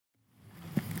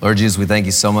Lord Jesus, we thank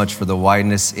you so much for the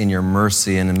wideness in your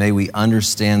mercy, and may we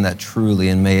understand that truly,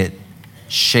 and may it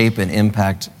shape and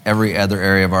impact every other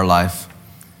area of our life.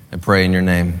 I pray in your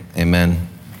name, amen.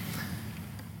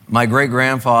 My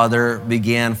great-grandfather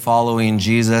began following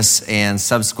Jesus and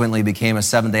subsequently became a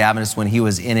Seventh-day Adventist when he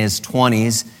was in his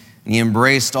 20s. And he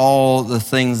embraced all the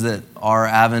things that are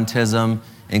Adventism,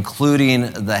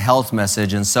 including the health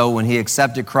message. And so when he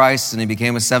accepted Christ and he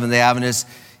became a Seventh-day Adventist,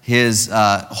 his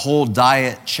whole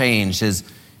diet changed.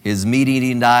 His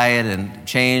meat-eating diet and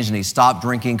changed, and he stopped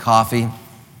drinking coffee.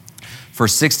 For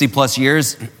 60 plus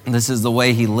years, this is the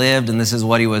way he lived, and this is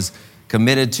what he was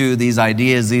committed to, these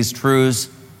ideas, these truths.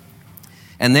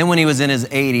 And then when he was in his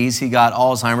 80s, he got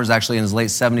Alzheimer's. Actually, in his late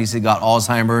 70s, he got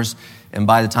Alzheimer's. And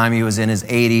by the time he was in his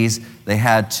 80s, they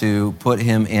had to put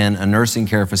him in a nursing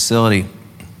care facility.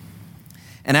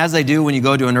 And as they do when you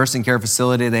go to a nursing care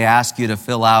facility, they ask you to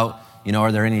fill out,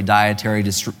 are there any dietary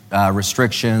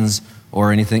restrictions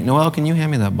or anything? Noel, can you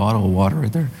hand me that bottle of water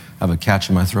right there? I have a catch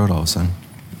in my throat all of a sudden.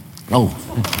 Oh.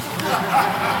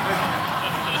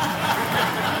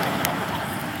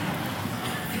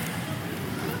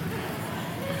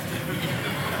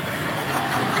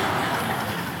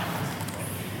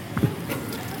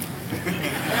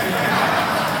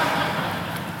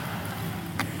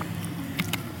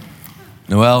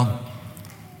 Well,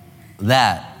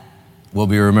 that will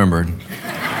be remembered.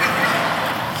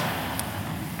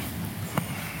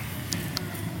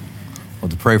 Well,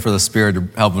 to pray for the Spirit to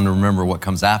help him to remember what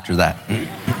comes after that.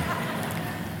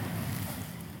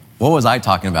 What was I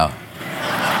talking about?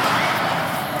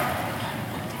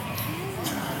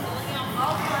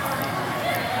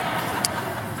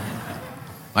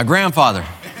 My grandfather,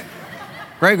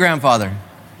 great-grandfather.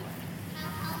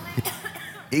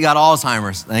 He got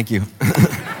Alzheimer's. Thank you.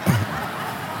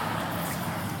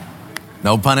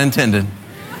 No pun intended.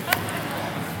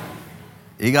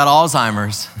 He got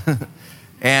Alzheimer's.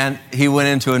 And he went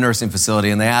into a nursing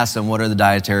facility, and they asked him, what are the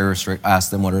dietary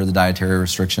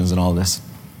restrictions and all this?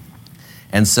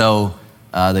 And so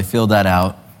they filled that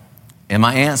out. And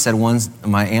my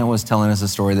aunt was telling us a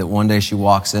story that one day she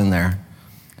walks in there,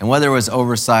 and whether it was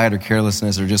oversight or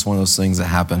carelessness or just one of those things that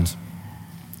happened,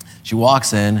 she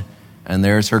walks in, and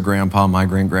there's her grandpa, my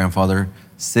great-grandfather,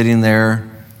 sitting there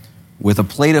with a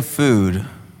plate of food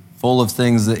full of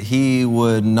things that he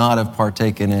would not have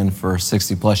partaken in for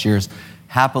 60 plus years,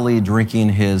 happily drinking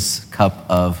his cup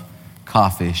of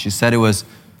coffee. She said it was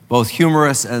both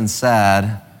humorous and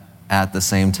sad at the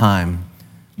same time.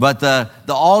 But the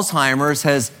Alzheimer's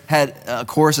has had, of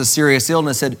course, a serious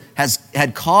illness,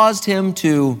 had caused him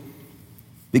to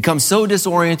become so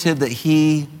disoriented that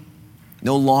he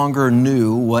no longer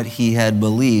knew what he had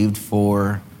believed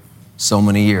for so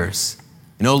many years.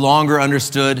 He no longer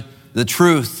understood the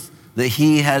truth that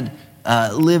he had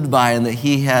lived by and that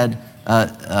he had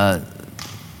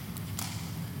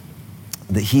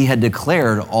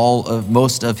declared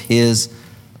most of his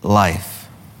life.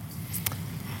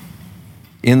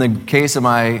 In the case of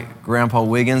my grandpa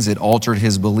Wiggins, it altered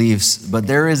his beliefs, but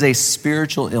there is a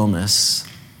spiritual illness.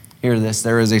 Hear this,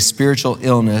 there is a spiritual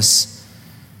illness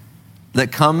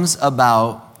that comes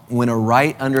about when a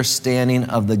right understanding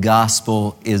of the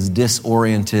gospel is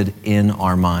disoriented in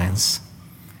our minds.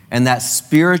 And that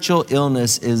spiritual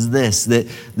illness is this,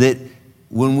 that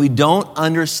when we don't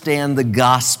understand the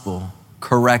gospel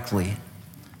correctly,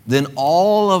 then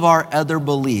all of our other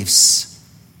beliefs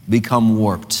become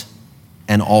warped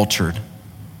and altered.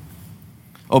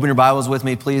 Open your Bibles with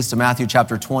me, please, to Matthew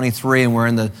chapter 23, and we're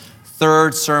in the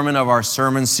third sermon of our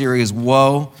sermon series,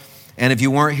 Woe. And if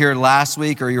you weren't here last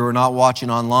week or you were not watching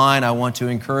online, I want to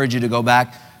encourage you to go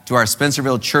back to our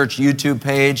Spencerville Church YouTube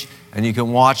page, and you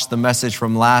can watch the message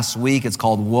from last week. It's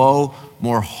called Woe,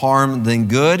 More Harm Than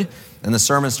Good. And the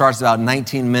sermon starts about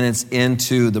 19 minutes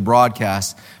into the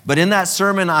broadcast. But in that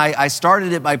sermon, I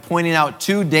started it by pointing out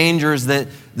two dangers that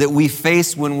we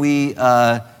face when we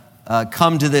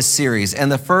come to this series.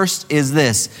 And the first is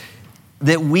this,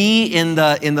 that we, in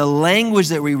the language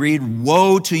that we read,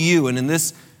 woe to you. And in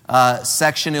this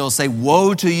section, it'll say,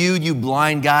 woe to you, you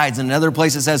blind guides. In another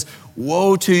place, it says,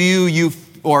 woe to you, you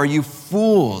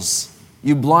fools,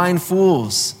 you blind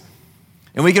fools.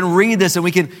 And we can read this and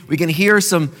we can hear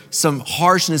some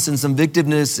harshness and some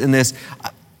vindictiveness in this.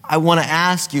 I want to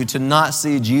ask you to not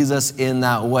see Jesus in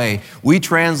that way. We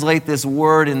translate this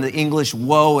word in the English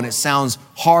woe, and it sounds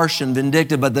harsh and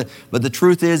vindictive, but the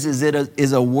truth is it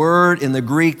is a word in the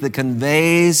Greek that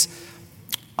conveys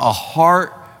a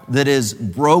heart that is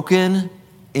broken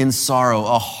in sorrow,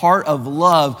 a heart of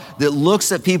love that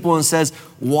looks at people and says,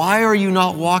 why are you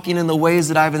not walking in the ways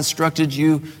that I've instructed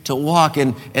you to walk?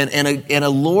 And a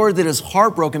Lord that is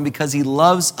heartbroken because he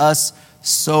loves us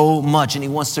so much and he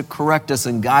wants to correct us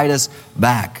and guide us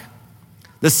back.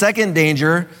 The second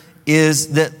danger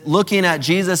is that looking at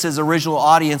Jesus' original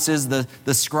audiences,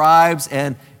 the scribes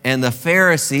and the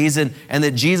Pharisees, and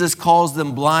that Jesus calls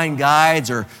them blind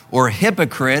guides or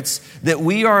hypocrites, that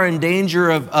we are in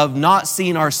danger of not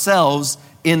seeing ourselves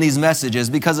in these messages.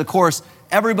 Because, of course,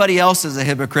 everybody else is a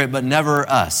hypocrite, but never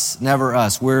us. Never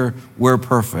us. We're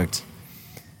perfect.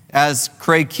 As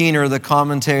Craig Keener, the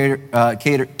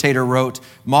commentator, wrote,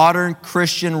 modern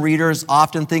Christian readers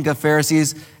often think of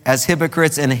Pharisees as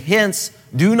hypocrites and hence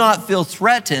do not feel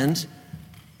threatened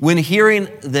when hearing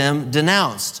them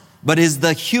denounced. But is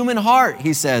the human heart,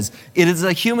 he says. It is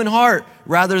a human heart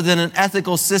rather than an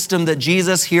ethical system that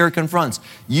Jesus here confronts.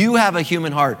 You have a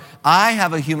human heart. I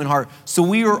have a human heart. So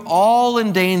we are all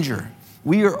in danger.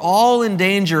 We are all in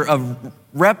danger of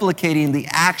replicating the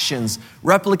actions,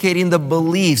 replicating the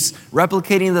beliefs,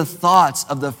 replicating the thoughts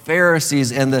of the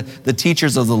Pharisees and the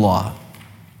teachers of the law.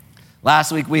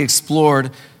 Last week we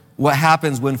explored what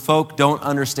happens when folk don't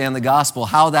understand the gospel,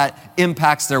 how that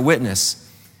impacts their witness.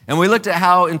 And we looked at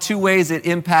how in two ways it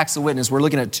impacts the witness. We're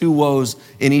looking at two woes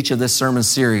in each of this sermon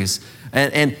series.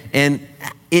 And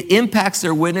it impacts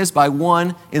their witness by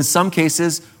one, in some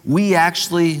cases, we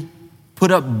actually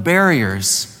put up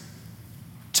barriers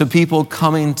to people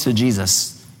coming to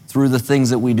Jesus through the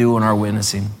things that we do in our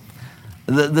witnessing.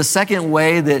 The second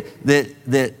way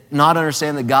that not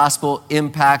understanding the gospel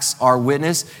impacts our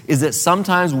witness is that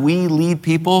sometimes we lead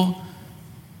people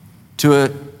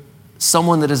to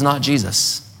someone that is not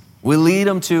Jesus. We lead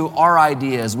them to our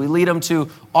ideas. We lead them to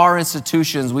our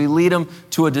institutions. We lead them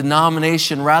to a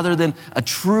denomination rather than a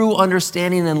true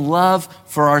understanding and love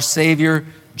for our Savior,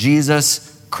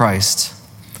 Jesus Christ.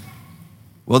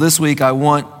 Well, this week I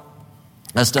want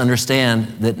us to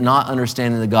understand that not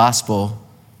understanding the gospel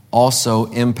also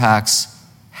impacts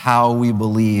how we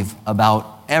believe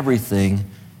about everything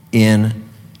in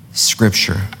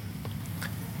Scripture.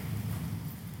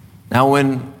 Now,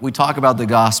 when we talk about the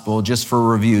gospel, just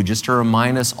for review, just to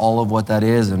remind us all of what that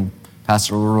is, and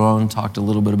Pastor Lerone talked a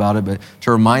little bit about it, but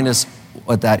to remind us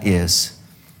what that is.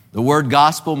 The word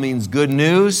gospel means good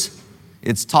news.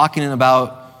 It's talking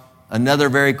about another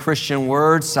very Christian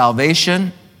word,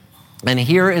 salvation. And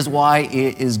here is why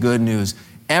it is good news.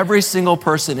 Every single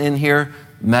person in here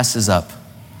messes up.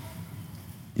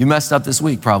 You messed up this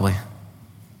week, probably.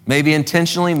 Maybe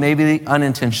intentionally, maybe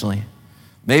unintentionally.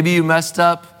 Maybe you messed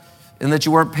up in that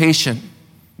you weren't patient.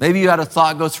 Maybe you had a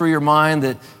thought go through your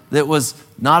mind that was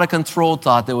not a controlled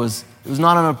thought, it was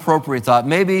not an appropriate thought.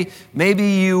 Maybe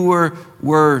you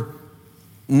were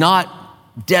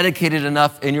not dedicated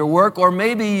enough in your work, or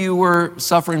maybe you were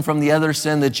suffering from the other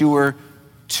sin that you were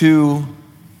too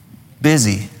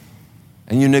busy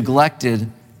and you neglected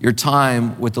your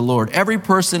time with the Lord. Every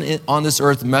person on this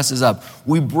earth messes up.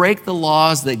 We break the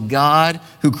laws that God,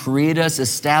 who created us,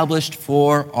 established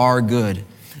for our good.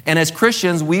 And as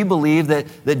Christians, we believe that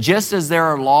just as there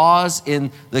are laws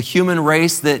in the human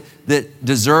race that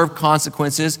deserve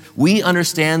consequences, we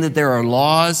understand that there are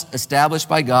laws established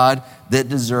by God that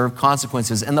deserve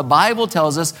consequences. And the Bible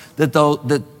tells us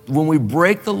that when we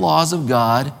break the laws of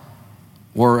God,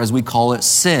 or as we call it,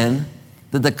 sin,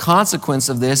 that the consequence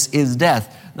of this is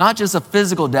death. Not just a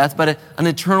physical death, but an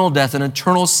eternal death, an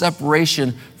eternal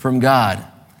separation from God.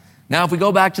 Now, if we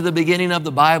go back to the beginning of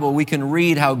the Bible, we can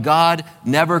read how God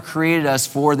never created us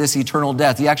for this eternal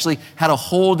death. He actually had a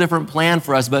whole different plan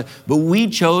for us, but we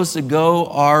chose to go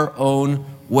our own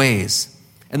ways.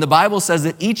 And the Bible says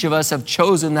that each of us have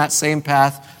chosen that same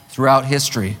path throughout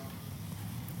history.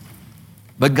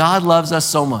 But God loves us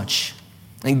so much,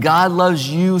 and God loves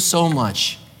you so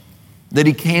much, that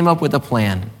he came up with a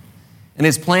plan. And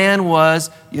his plan was,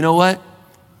 you know what?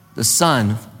 The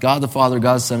Son, God the Father,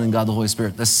 God the Son, and God the Holy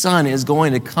Spirit. The Son is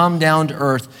going to come down to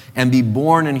earth and be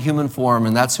born in human form,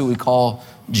 and that's who we call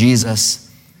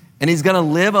Jesus. And he's going to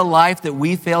live a life that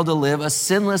we failed to live, a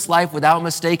sinless life without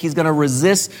mistake. He's going to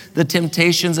resist the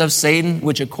temptations of Satan,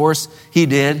 which of course he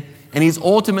did. And he's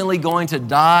ultimately going to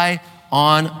die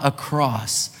on a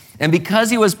cross. And because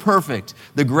he was perfect,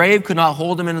 the grave could not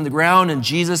hold him in the ground, and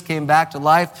Jesus came back to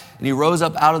life, and he rose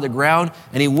up out of the ground,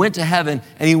 and he went to heaven.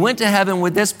 And he went to heaven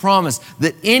with this promise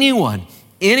that anyone,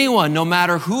 no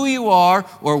matter who you are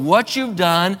or what you've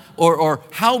done or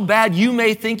how bad you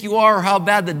may think you are or how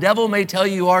bad the devil may tell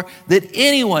you are, that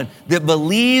anyone that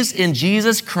believes in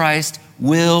Jesus Christ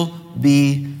will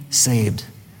be saved.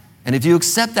 And if you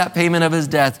accept that payment of his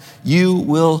death, you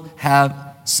will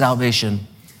have salvation.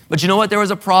 But you know what? There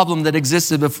was a problem that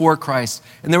existed before Christ,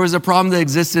 and there was a problem that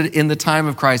existed in the time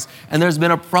of Christ, and there's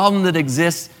been a problem that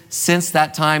exists since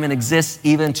that time and exists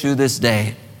even to this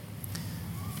day.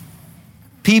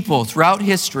 People throughout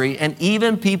history, and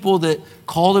even people that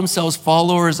call themselves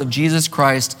followers of Jesus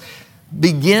Christ,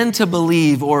 begin to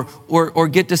believe or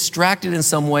get distracted in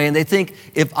some way, and they think,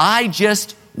 if I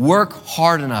just work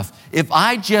hard enough, if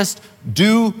I just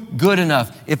do good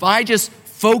enough, if I just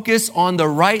focus on the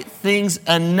right things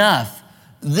enough,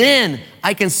 then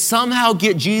I can somehow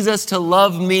get Jesus to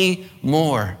love me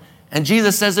more. And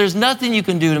Jesus says, there's nothing you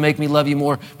can do to make me love you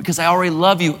more because I already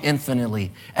love you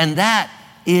infinitely. And that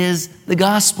is the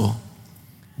gospel.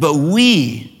 But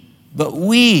we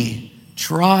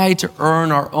try to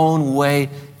earn our own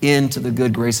way into the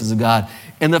good graces of God.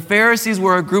 And the Pharisees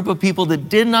were a group of people that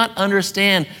did not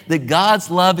understand that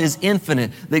God's love is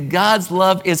infinite, that God's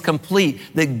love is complete,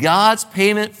 that God's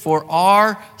payment for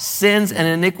our sins and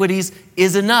iniquities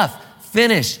is enough.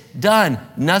 Finished, done,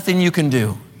 nothing you can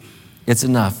do. It's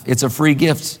enough. It's a free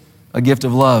gift, a gift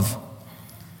of love.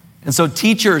 And so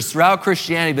teachers throughout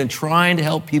Christianity have been trying to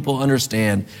help people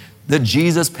understand that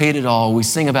Jesus paid it all. We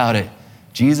sing about it.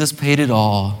 Jesus paid it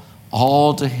all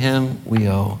to him we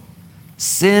owe.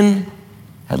 Sin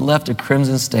had left a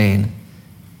crimson stain,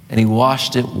 and he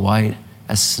washed it white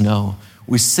as snow.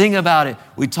 We sing about it,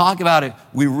 we talk about it,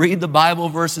 we read the Bible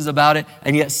verses about it,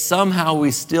 and yet somehow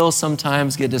we still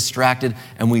sometimes get distracted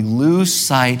and we lose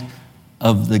sight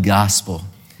of the gospel.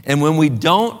 And when we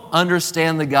don't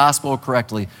understand the gospel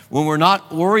correctly, when we're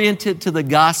not oriented to the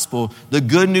gospel, the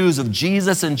good news of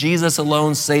Jesus and Jesus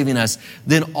alone saving us,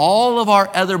 then all of our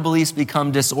other beliefs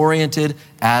become disoriented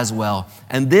as well.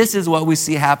 And this is what we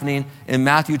see happening in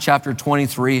Matthew chapter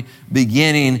 23,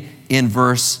 beginning in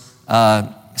verse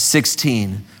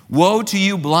 16. Woe to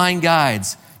you, blind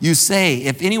guides! You say,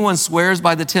 if anyone swears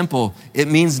by the temple, it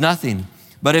means nothing.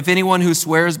 But if anyone who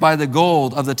swears by the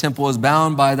gold of the temple is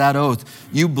bound by that oath,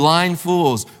 you blind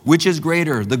fools, which is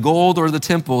greater, the gold or the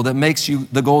temple that makes you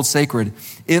the gold sacred?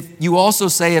 If you also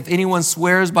say, if anyone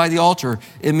swears by the altar,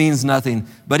 it means nothing.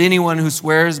 But anyone who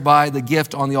swears by the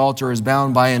gift on the altar is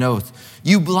bound by an oath.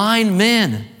 You blind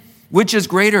men, which is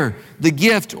greater, the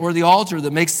gift or the altar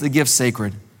that makes the gift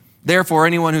sacred? Therefore,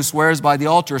 anyone who swears by the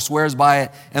altar swears by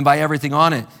it and by everything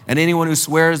on it. And anyone who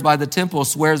swears by the temple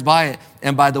swears by it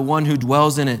and by the one who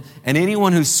dwells in it. And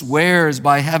anyone who swears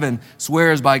by heaven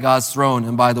swears by God's throne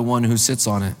and by the one who sits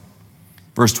on it.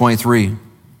 Verse 23,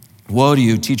 woe to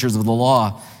you, teachers of the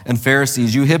law and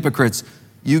Pharisees, you hypocrites!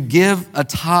 You give a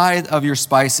tithe of your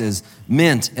spices,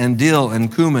 mint and dill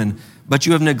and cumin, but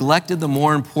you have neglected the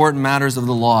more important matters of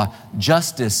the law,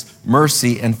 justice,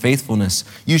 mercy, and faithfulness.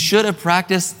 You should have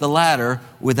practiced the latter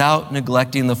without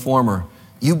neglecting the former.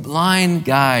 You blind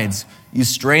guides, you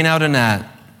strain out a gnat,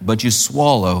 but you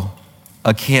swallow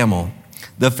a camel.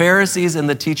 The Pharisees and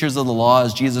the teachers of the law,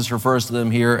 as Jesus refers to them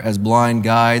here as blind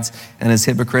guides and as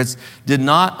hypocrites, did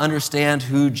not understand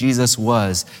who Jesus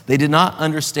was. They did not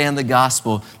understand the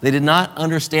gospel. They did not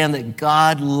understand that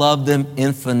God loved them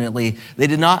infinitely. They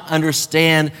did not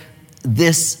understand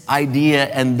this idea,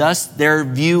 and thus their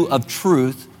view of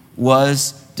truth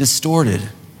was distorted.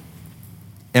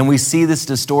 And we see this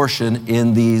distortion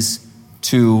in these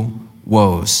two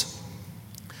woes.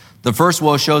 The first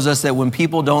woe shows us that when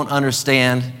people don't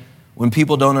understand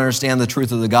the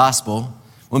truth of the gospel,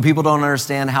 when people don't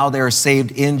understand how they are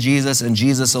saved in Jesus and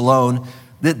Jesus alone,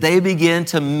 that they begin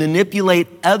to manipulate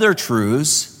other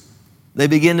truths. They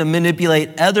begin to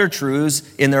manipulate other truths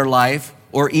in their life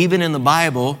or even in the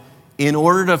Bible in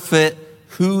order to fit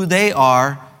who they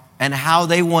are and how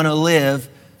they want to live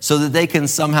so that they can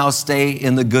somehow stay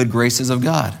in the good graces of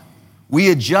God. We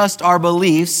adjust our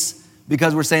beliefs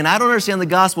because we're saying, I don't understand the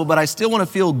gospel, but I still want to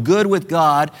feel good with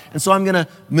God. And so I'm going to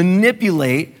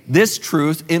manipulate this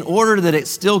truth in order that it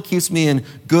still keeps me in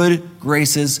good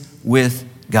graces with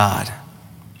God.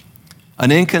 An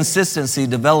inconsistency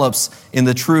develops in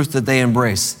the truth that they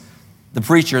embrace.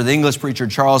 The English preacher,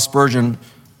 Charles Spurgeon,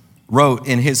 wrote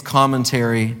in his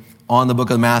commentary on the book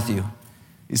of Matthew.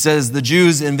 He says, the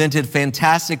Jews invented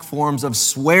fantastic forms of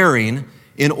swearing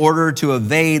in order to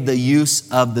evade the use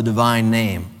of the divine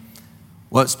name.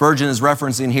 What Spurgeon is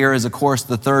referencing here is, of course,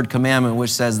 the third commandment,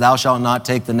 which says, thou shalt not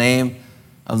take the name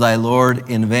of thy Lord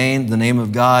in vain, the name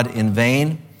of God in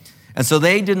vain. And so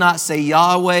they did not say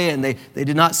Yahweh, and they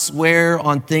did not swear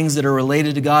on things that are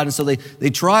related to God. And so they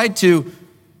tried to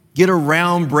get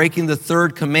around breaking the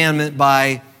third commandment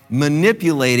by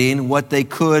manipulating what they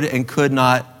could and could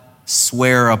not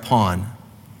swear upon.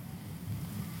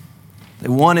 They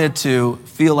wanted to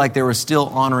feel like they were still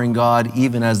honoring God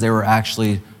even as they were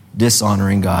actually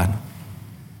dishonoring God.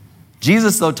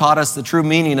 Jesus, though, taught us the true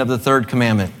meaning of the third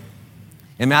commandment.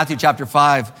 In Matthew chapter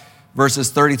 5, verses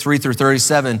 33 through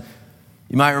 37,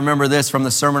 you might remember this from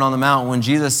the Sermon on the Mount when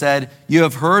Jesus said, "You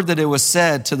have heard that it was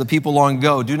said to the people long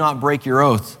ago, 'Do not break your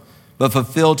oath, but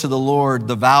fulfill to the Lord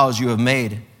the vows you have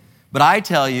made.' But I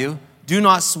tell you, do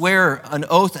not swear an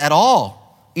oath at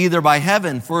all, either by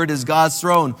heaven, for it is God's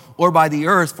throne, or by the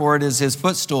earth, for it is his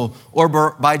footstool, or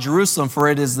by Jerusalem, for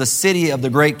it is the city of the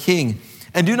great king.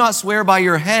 And do not swear by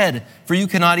your head, for you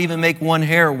cannot even make one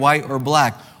hair white or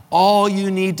black. All you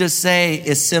need to say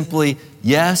is simply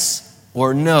yes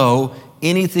or no.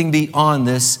 Anything beyond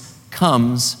this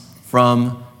comes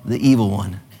from the evil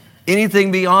one."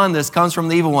 Anything beyond this comes from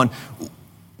the evil one.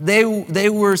 They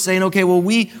were saying, okay, well,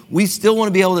 we still want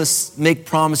to be able to make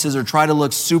promises or try to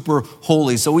look super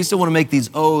holy. So we still want to make these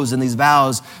oaths and these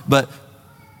vows, but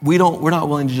we're not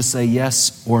willing to just say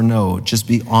yes or no. Just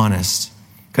be honest.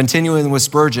 Continuing with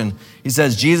Spurgeon, he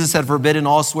says, Jesus had forbidden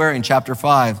all swearing, chapter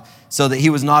 5, so that he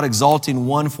was not exalting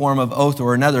one form of oath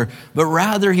or another, but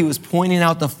rather he was pointing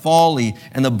out the folly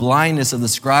and the blindness of the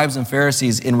scribes and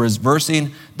Pharisees in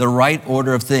reversing the right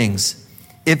order of things.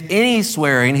 If any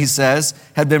swearing, he says,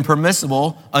 had been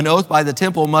permissible, an oath by the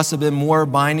temple must have been more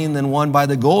binding than one by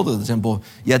the gold of the temple.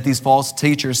 Yet these false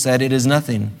teachers said it is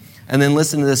nothing. And then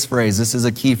listen to this phrase. This is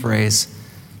a key phrase.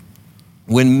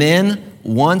 When men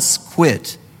once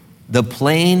quit the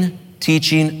plain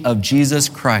teaching of Jesus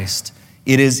Christ,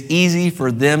 it is easy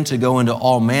for them to go into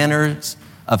all manners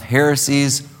of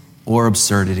heresies or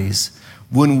absurdities.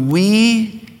 When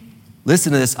we,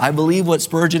 listen to this, I believe what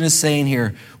Spurgeon is saying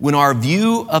here, when our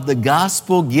view of the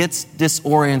gospel gets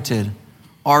disoriented,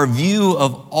 our view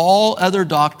of all other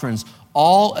doctrines,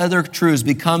 all other truths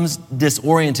becomes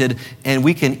disoriented, and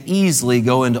we can easily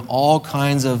go into all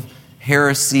kinds of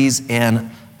heresies and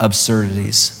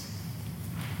absurdities.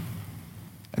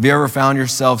 Have you ever found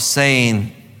yourself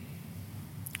saying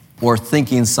or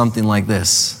thinking something like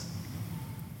this?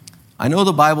 I know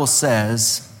the Bible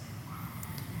says,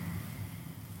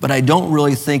 but I don't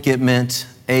really think it meant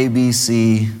A, B,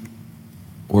 C,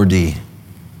 or D.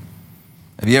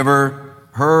 Have you ever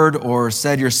heard or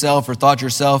said yourself or thought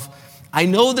yourself, I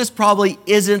know this probably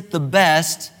isn't the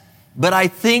best, but I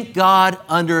think God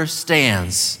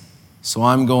understands, so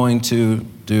I'm going to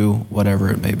do whatever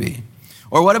it may be.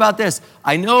 Or what about this?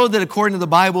 I know that according to the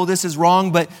Bible, this is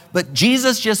wrong, but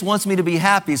Jesus just wants me to be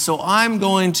happy, so I'm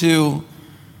going to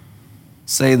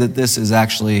say that this is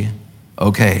actually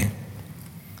okay.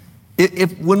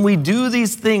 If when we do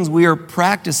these things, we are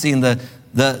practicing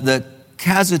the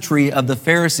casuistry of the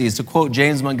Pharisees. To quote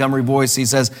James Montgomery Boyce, he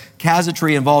says,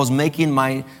 casuistry involves making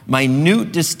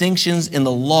minute distinctions in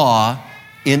the law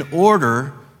in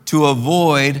order to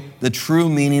avoid the true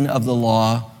meaning of the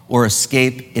law or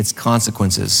escape its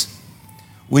consequences.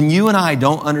 When you and I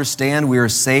don't understand we are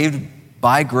saved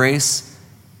by grace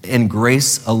and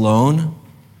grace alone,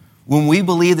 when we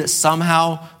believe that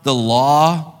somehow the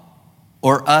law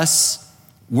or us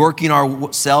working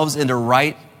ourselves into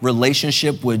right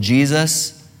relationship with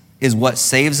Jesus is what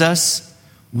saves us,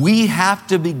 we have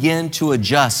to begin to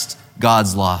adjust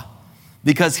God's law.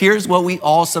 Because here's what we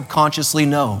all subconsciously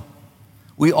know.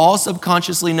 We all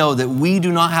subconsciously know that we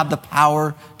do not have the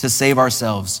power to save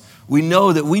ourselves. We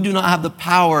know that we do not have the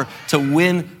power to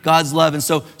win God's love. And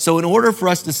so in order for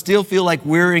us to still feel like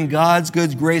we're in God's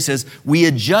good graces, we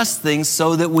adjust things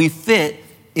so that we fit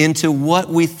into what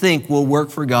we think will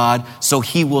work for God, so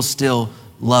he will still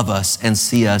love us and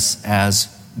see us as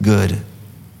good.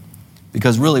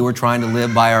 Because really we're trying to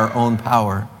live by our own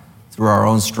power, through our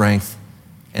own strength,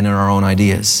 and in our own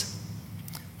ideas.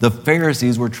 The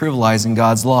Pharisees were trivializing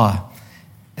God's law.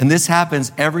 And this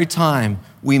happens every time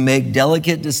we make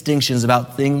delicate distinctions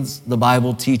about things the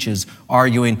Bible teaches,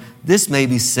 arguing this may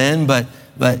be sin, but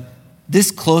this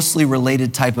closely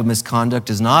related type of misconduct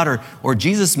is not, or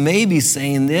Jesus may be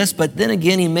saying this, but then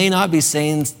again, he may not be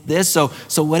saying this. So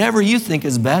whatever you think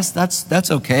is best,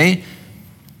 that's okay.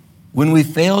 When we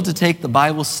fail to take the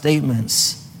Bible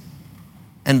statements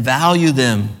and value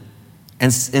them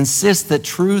and insist that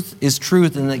truth is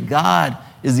truth and that God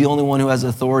is the only one who has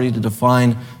authority to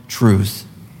define truth,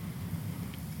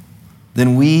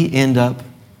 then we end up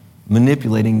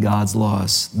manipulating God's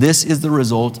laws. This is the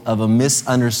result of a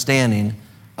misunderstanding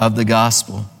of the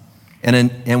gospel and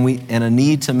a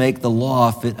need to make the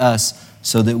law fit us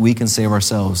so that we can save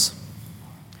ourselves.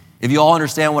 If you all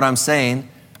understand what I'm saying,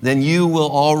 then you will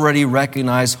already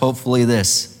recognize, hopefully,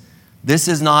 this. This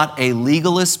is not a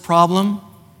legalist problem.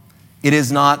 It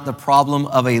is not the problem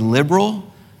of a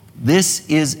liberal. This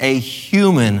is a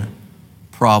human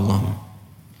problem.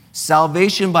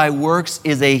 Salvation by works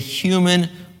is a human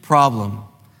problem.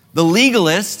 The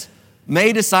legalist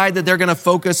may decide that they're going to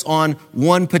focus on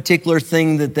one particular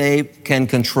thing that they can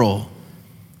control.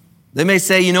 They may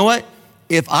say, you know what?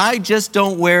 If I just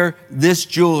don't wear this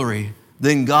jewelry,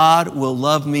 then God will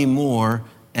love me more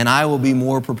and I will be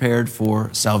more prepared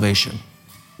for salvation.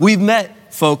 We've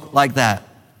met folk like that.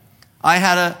 I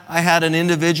had an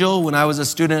individual when I was a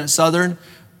student at Southern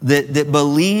that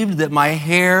believed that my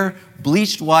hair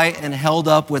bleached white and held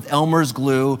up with Elmer's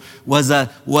glue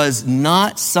was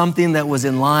not something that was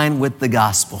in line with the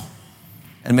gospel.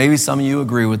 And maybe some of you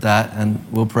agree with that, and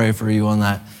we'll pray for you on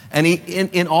that. And he,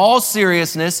 in all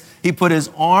seriousness, he put his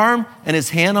arm and his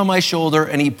hand on my shoulder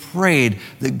and he prayed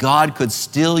that God could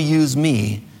still use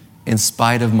me in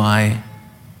spite of my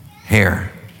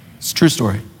hair. It's a true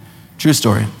story. True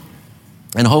story.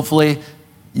 And hopefully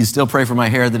you still pray for my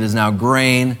hair that is now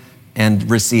graying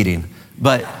and receding.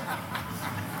 But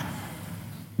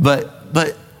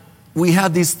we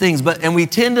have these things, and we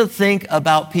tend to think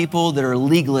about people that are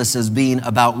legalists as being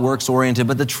about works-oriented,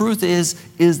 but the truth is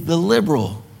the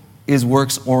liberal is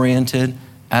works-oriented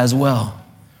as well.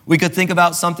 We could think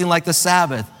about something like the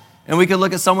Sabbath, and we could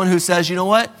look at someone who says, you know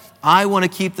what? I want to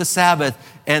keep the Sabbath,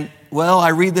 and well, I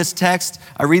read these texts,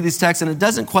 and it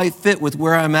doesn't quite fit with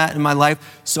where I'm at in my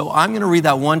life, so I'm going to read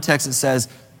that one text that says,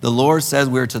 the Lord says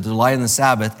we're to delight in the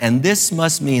Sabbath, and this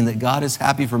must mean that God is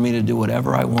happy for me to do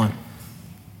whatever I want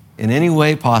in any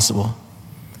way possible.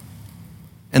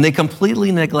 And they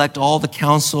completely neglect all the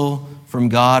counsel from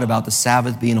God about the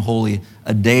Sabbath being holy,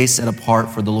 a day set apart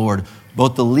for the Lord.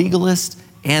 Both the legalist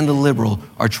and the liberal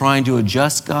are trying to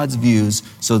adjust God's views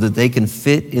so that they can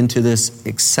fit into this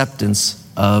acceptance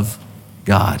of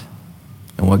God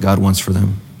and what God wants for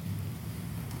them.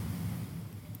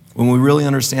 When we really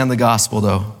understand the gospel,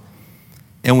 though,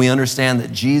 and we understand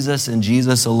that Jesus and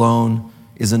Jesus alone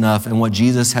is enough and what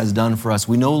Jesus has done for us,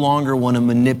 we no longer want to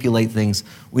manipulate things.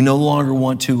 We no longer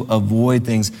want to avoid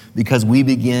things because we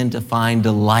begin to find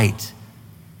delight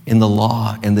in the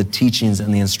law and the teachings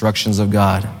and the instructions of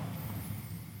God.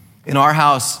 In our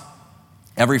house,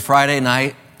 every Friday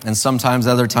night, and sometimes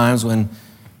other times when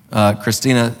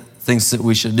Christina thinks that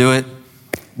we should do it,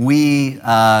 we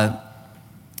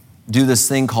do this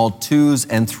thing called twos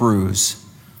and throughs.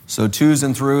 So twos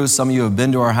and throughs, some of you have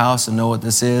been to our house and know what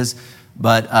this is,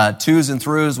 but twos and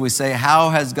throughs, we say, how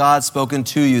has God spoken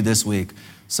to you this week?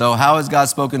 So how has God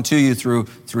spoken to you through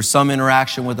some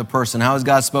interaction with a person? How has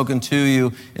God spoken to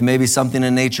you in maybe something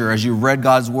in nature? As you read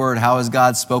God's word, how has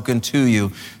God spoken to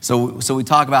you? So we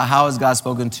talk about how has God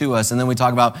spoken to us, and then we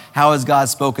talk about how has God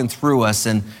spoken through us,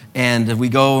 and we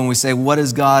go and we say, what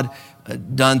has God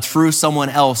done through someone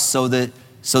else so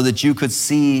that you could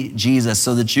see Jesus,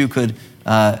 so that you could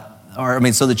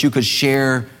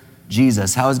share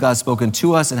Jesus. How has God spoken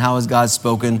to us, and how has God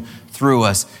spoken through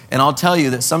us? And I'll tell you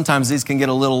that sometimes these can get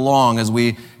a little long as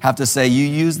we have to say, you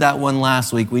used that one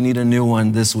last week, we need a new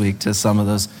one this week to some of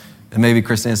those. And maybe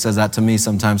Christina says that to me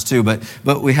sometimes too, but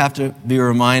we have to be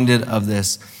reminded of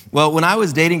this. Well, when I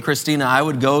was dating Christina, I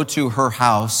would go to her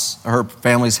house, her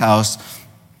family's house,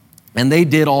 and they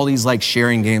did all these like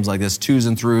sharing games like this, twos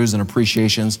and throughs and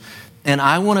appreciations. And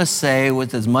I want to say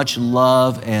with as much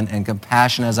love and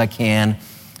compassion as I can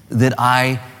that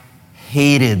I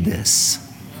hated this.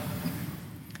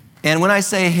 And when I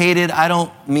say hated, I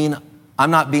don't mean, I'm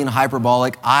not being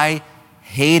hyperbolic. I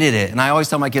hated it. And I always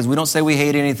tell my kids, we don't say we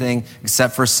hate anything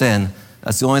except for sin.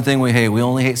 That's the only thing we hate. We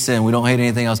only hate sin. We don't hate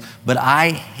anything else. But I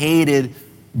hated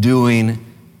doing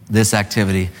this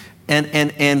activity. And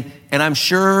I'm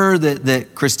sure that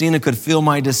Christina could feel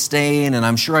my disdain, and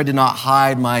I'm sure I did not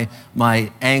hide my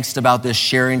angst about this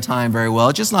sharing time very well.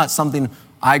 It's just not something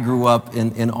I grew up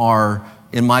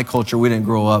in my culture. We didn't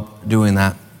grow up doing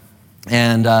that.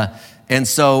 And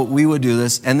so we would do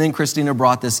this. And then Christina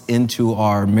brought this into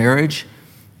our marriage,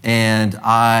 and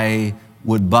I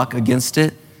would buck against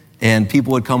it. And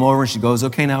people would come over and she goes,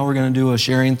 okay, now we're going to do a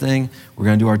sharing thing. We're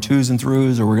going to do our twos and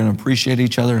throughs, or we're going to appreciate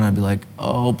each other. And I'd be like,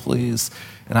 oh, please.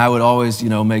 And I would always,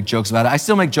 make jokes about it. I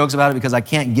still make jokes about it because I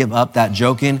can't give up that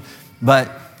joking. But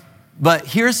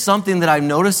here's something that I've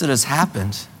noticed that has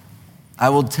happened. I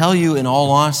will tell you in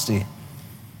all honesty,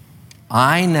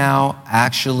 I now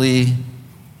actually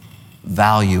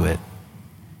value it.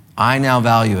 I now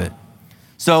value it.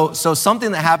 So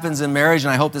something that happens in marriage,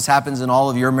 and I hope this happens in all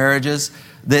of your marriages,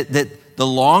 that the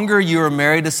longer you are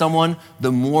married to someone,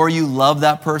 the more you love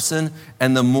that person,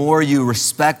 and the more you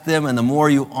respect them, and the more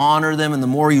you honor them, and the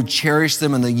more you cherish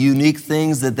them, and the unique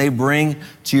things that they bring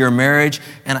to your marriage.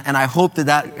 And I hope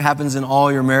that happens in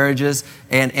all your marriages.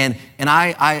 And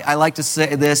I like to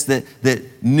say this, that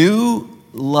new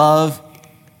love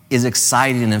is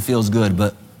exciting and feels good,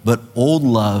 but old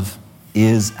love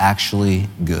is actually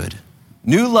good.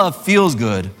 New love feels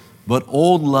good, but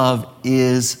old love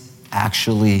is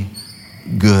actually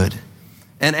good.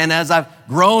 And as I've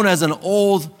grown as an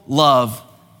old love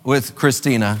with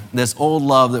Christina, this old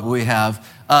love that we have,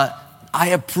 I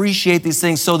appreciate these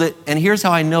things and here's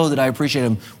how I know that I appreciate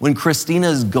them. When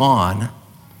Christina's gone,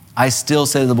 I still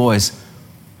say to the boys,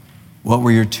 what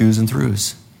were your twos and through?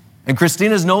 And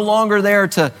Christina's no longer there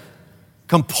to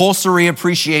compulsory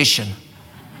appreciation,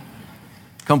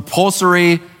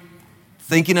 compulsory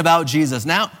thinking about Jesus.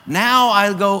 Now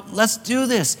I go, let's do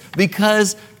this,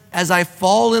 because as I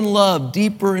fall in love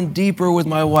deeper and deeper with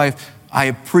my wife, I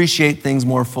appreciate things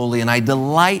more fully, and I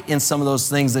delight in some of those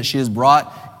things that she has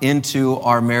brought into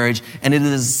our marriage. And it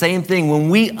is the same thing when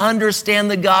we understand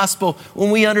the gospel,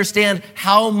 when we understand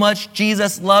how much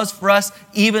Jesus loves for us,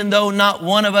 even though not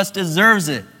one of us deserves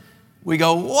it. We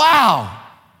go, wow.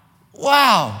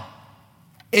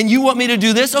 And you want me to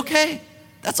do this? Okay,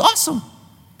 that's awesome.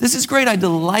 This is great. I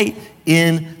delight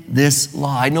in this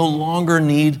law. I no longer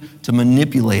need to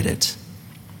manipulate it.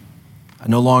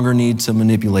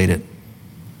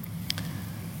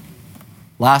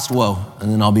 Last woe,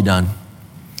 and then I'll be done,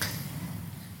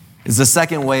 is the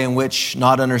second way in which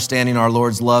not understanding our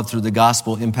Lord's love through the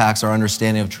gospel impacts our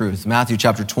understanding of truth. Matthew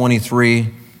chapter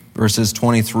 23, verses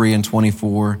 23 and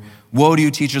 24. Woe to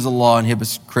you, teachers of the law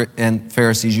and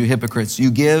Pharisees, you hypocrites! You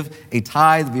give a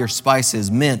tithe of your spices,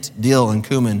 mint, dill, and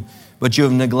cumin, but you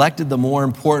have neglected the more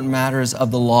important matters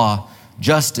of the law,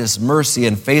 justice, mercy,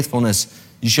 and faithfulness.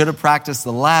 You should have practiced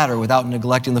the latter without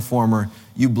neglecting the former.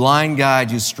 You blind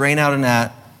guide, you strain out a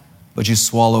gnat, but you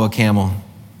swallow a camel.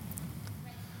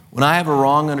 When I have a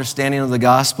wrong understanding of the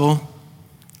gospel,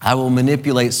 I will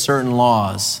manipulate certain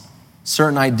laws,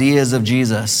 certain ideas of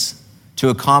Jesus to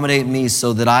accommodate me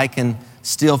so that I can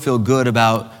still feel good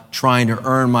about trying to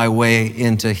earn my way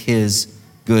into his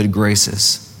good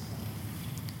graces.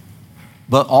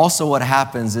 But also what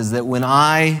happens is that when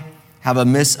I have a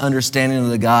misunderstanding of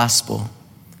the gospel,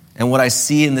 and what I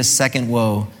see in this second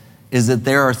woe is that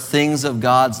there are things of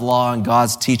God's law and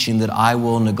God's teaching that I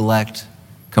will neglect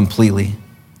completely.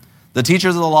 The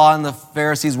teachers of the law and the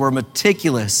Pharisees were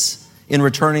meticulous in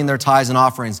returning their tithes and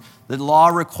offerings. The law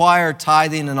required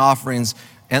tithing and offerings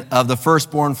of the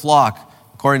firstborn flock,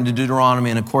 according to Deuteronomy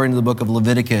and according to the book of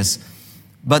Leviticus.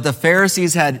 But the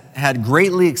Pharisees had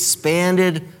greatly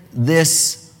expanded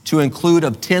this to include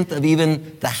a tenth of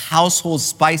even the household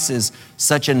spices,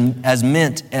 such as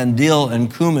mint and dill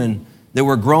and cumin, that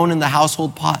were grown in the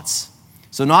household pots.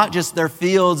 So not just their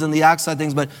fields and the outside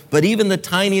things, but even the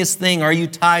tiniest thing, are you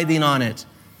tithing on it?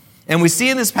 And we see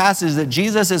in this passage that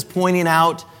Jesus is pointing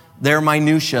out their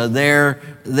minutia,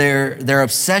 their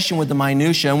obsession with the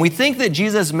minutia. And we think that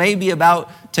Jesus may be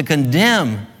about to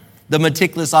condemn the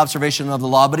meticulous observation of the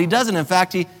law, but he doesn't. In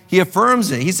fact, he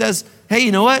affirms it. He says, hey,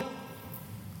 you know what?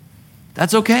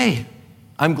 That's okay.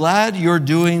 I'm glad you're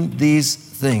doing these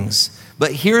things.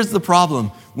 But here's the problem.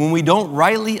 When we don't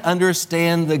rightly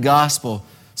understand the gospel,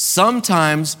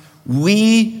 sometimes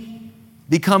we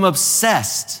become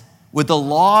obsessed with the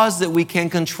laws that we can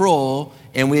control,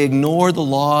 and we ignore the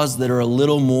laws that are a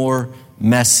little more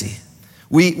messy.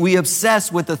 We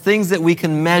obsess with the things that we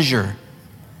can measure,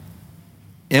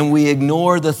 and we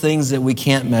ignore the things that we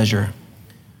can't measure.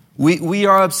 We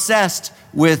are obsessed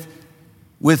with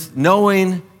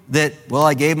knowing that, well,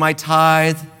 I gave my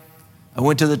tithe, I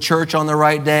went to the church on the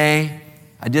right day,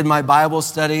 I did my Bible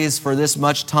studies for this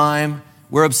much time.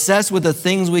 We're obsessed with the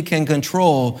things we can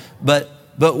control, but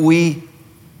we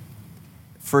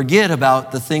forget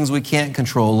about the things we can't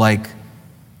control, like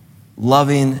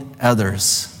loving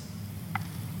others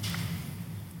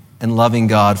and loving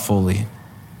God fully.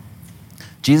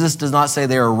 Jesus does not say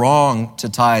they are wrong to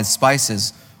tithe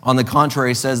spices. On the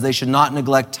contrary, he says they should not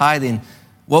neglect tithing.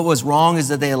 What was wrong is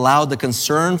that they allowed the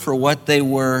concern for what they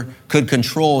could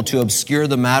control to obscure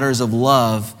the matters of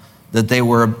love the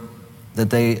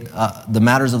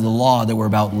matters of the law that were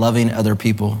about loving other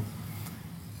people.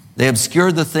 They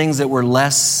obscured the things that were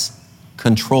less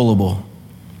controllable.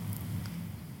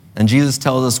 And Jesus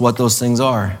tells us what those things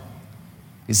are.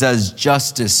 He says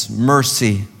justice,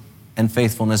 mercy, and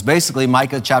faithfulness. Basically,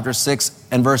 Micah chapter 6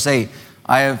 and verse 8.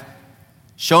 I have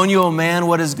shown you, O man,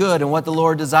 what is good and what the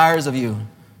Lord desires of you,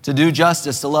 to do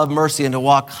justice, to love mercy, and to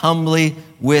walk humbly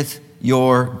with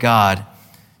your God.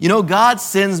 You know, God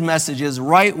sends messages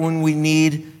right when we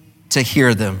need to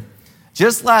hear them.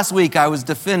 Just last week, I was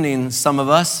defending some of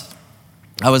us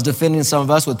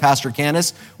with Pastor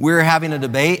Candace. We were having a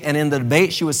debate, and in the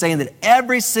debate, she was saying that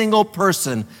every single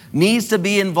person needs to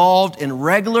be involved in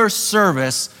regular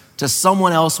service to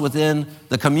someone else within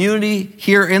the community,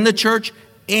 here in the church,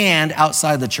 and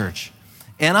outside the church.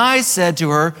 And I said to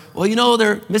her, well,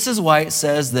 Mrs. White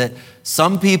says that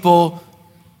some people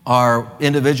are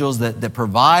individuals that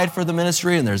provide for the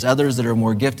ministry, and there's others that are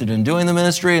more gifted in doing the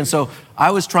ministry. And so I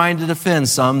was trying to defend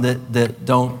some that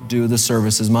don't do the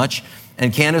service as much.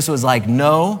 And Candace was like,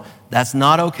 no, that's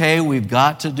not okay. We've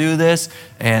got to do this.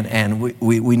 And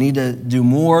we need to do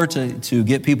more to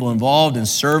get people involved in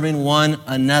serving one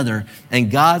another. And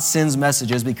God sends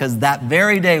messages, because that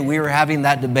very day we were having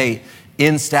that debate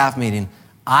in staff meeting,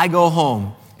 I go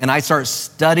home and I start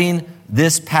studying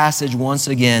this passage once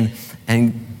again.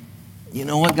 And you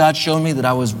know what? God showed me that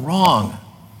I was wrong.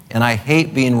 And I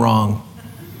hate being wrong.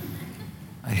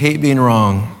 I hate being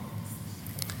wrong.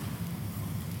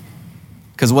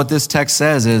 Because what this text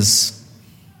says is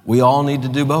we all need to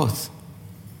do both.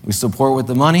 We support with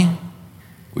the money.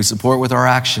 We support with our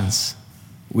actions.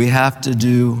 We have to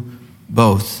do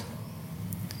both.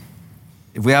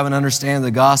 If we haven't understood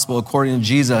the gospel according to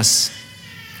Jesus,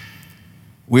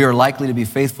 we are likely to be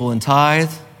faithful in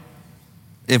tithe.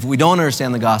 If we don't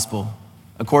understand the gospel,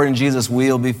 according to Jesus,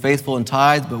 we'll be faithful in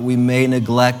tithe, but we may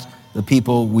neglect the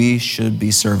people we should be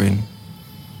serving.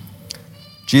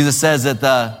 Jesus says that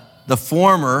the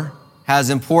former has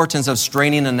importance of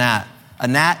straining a gnat. A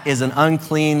gnat is an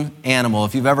unclean animal.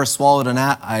 If you've ever swallowed a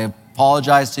gnat, I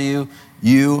apologize to you.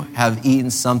 You have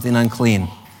eaten something unclean.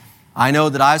 I know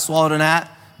that I swallowed a gnat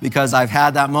because I've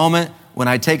had that moment when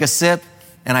I take a sip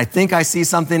and I think I see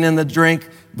something in the drink,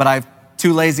 but I'm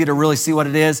too lazy to really see what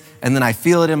it is. And then I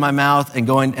feel it in my mouth and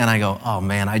I go, oh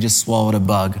man, I just swallowed a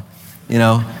bug.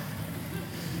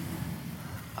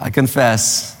 I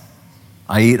confess,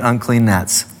 I eat unclean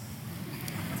gnats.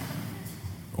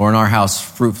 Or in our house,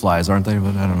 fruit flies, aren't they?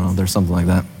 But I don't know, there's something like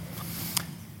that.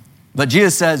 But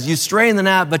Jesus says, you strain the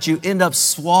gnat, but you end up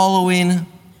swallowing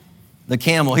the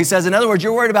camel. He says, in other words,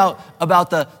 you're worried about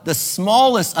the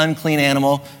smallest unclean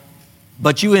animal,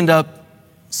 but you end up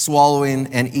swallowing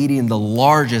and eating the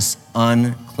largest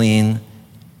unclean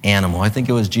animal. I think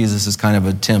it was Jesus' kind of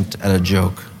attempt at a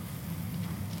joke.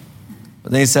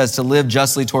 But then he says to live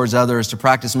justly towards others, to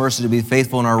practice mercy, to be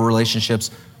faithful in our relationships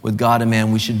with God and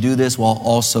man. We should do this while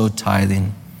also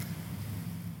tithing.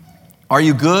 Are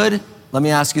you good? Let me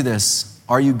ask you this.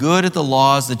 Are you good at the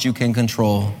laws that you can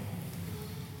control?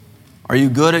 Are you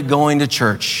good at going to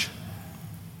church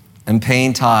and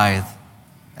paying tithe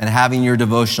and having your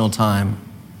devotional time?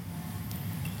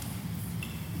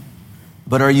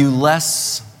 But are you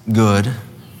less good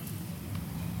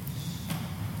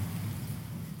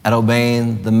at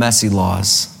obeying the messy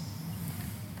laws,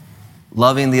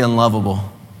 loving the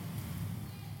unlovable,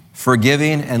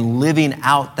 forgiving and living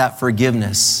out that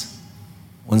forgiveness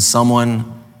when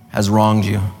someone has wronged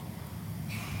you,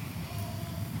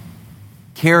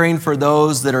 caring for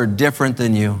those that are different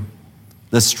than you,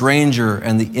 the stranger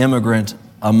and the immigrant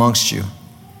amongst you?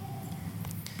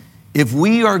 If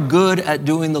we are good at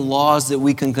doing the laws that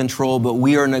we can control, but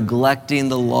we are neglecting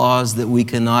the laws that we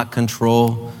cannot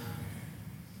control,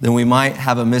 then we might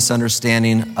have a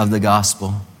misunderstanding of the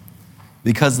gospel.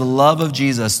 Because the love of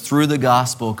Jesus through the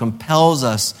gospel compels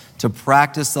us to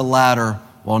practice the latter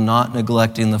while not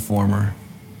neglecting the former.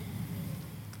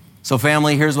 So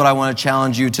family, here's what I want to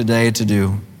challenge you today to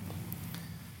do.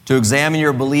 To examine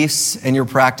your beliefs and your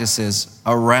practices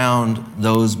around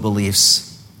those beliefs.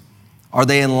 Are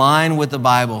they in line with the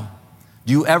Bible?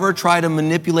 Do you ever try to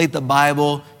manipulate the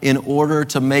Bible in order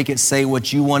to make it say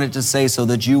what you want it to say so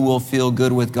that you will feel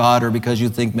good with God, or because you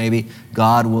think maybe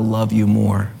God will love you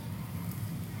more?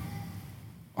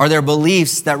 Are there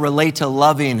beliefs that relate to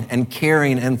loving and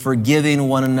caring and forgiving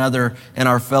one another and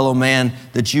our fellow man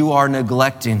that you are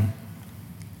neglecting?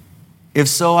 If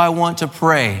so, I want to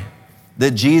pray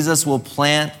that Jesus will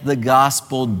plant the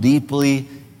gospel deeply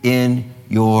in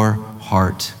your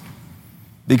heart.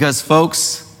 Because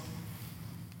folks,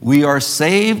 we are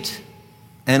saved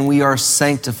and we are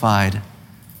sanctified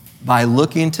by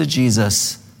looking to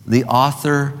Jesus, the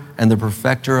author and the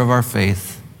perfecter of our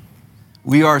faith.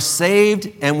 We are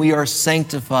saved and we are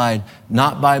sanctified,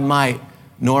 not by might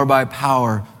nor by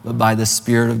power, but by the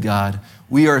Spirit of God.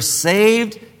 We are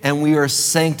saved and we are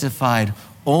sanctified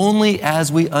only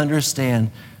as we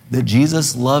understand that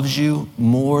Jesus loves you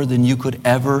more than you could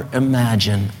ever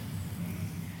imagine.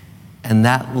 And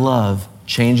that love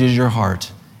changes your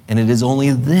heart. And it is only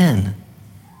then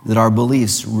that our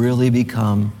beliefs really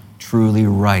become truly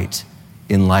right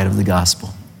in light of the gospel.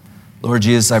 Lord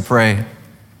Jesus, I pray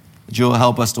that you'll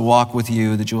help us to walk with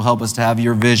you, that you'll help us to have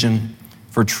your vision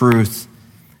for truth,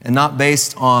 and not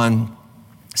based on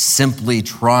simply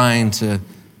trying to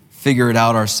figure it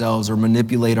out ourselves or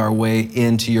manipulate our way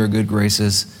into your good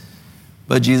graces.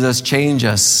 But Jesus, change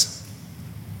us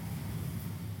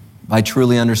by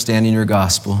truly understanding your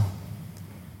gospel.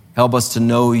 Help us to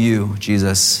know you,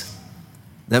 Jesus,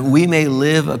 that we may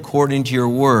live according to your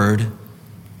word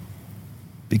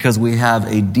because we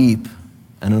have a deep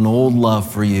and an old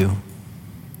love for you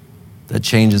that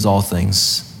changes all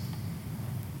things.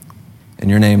 In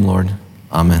your name, Lord,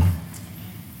 amen.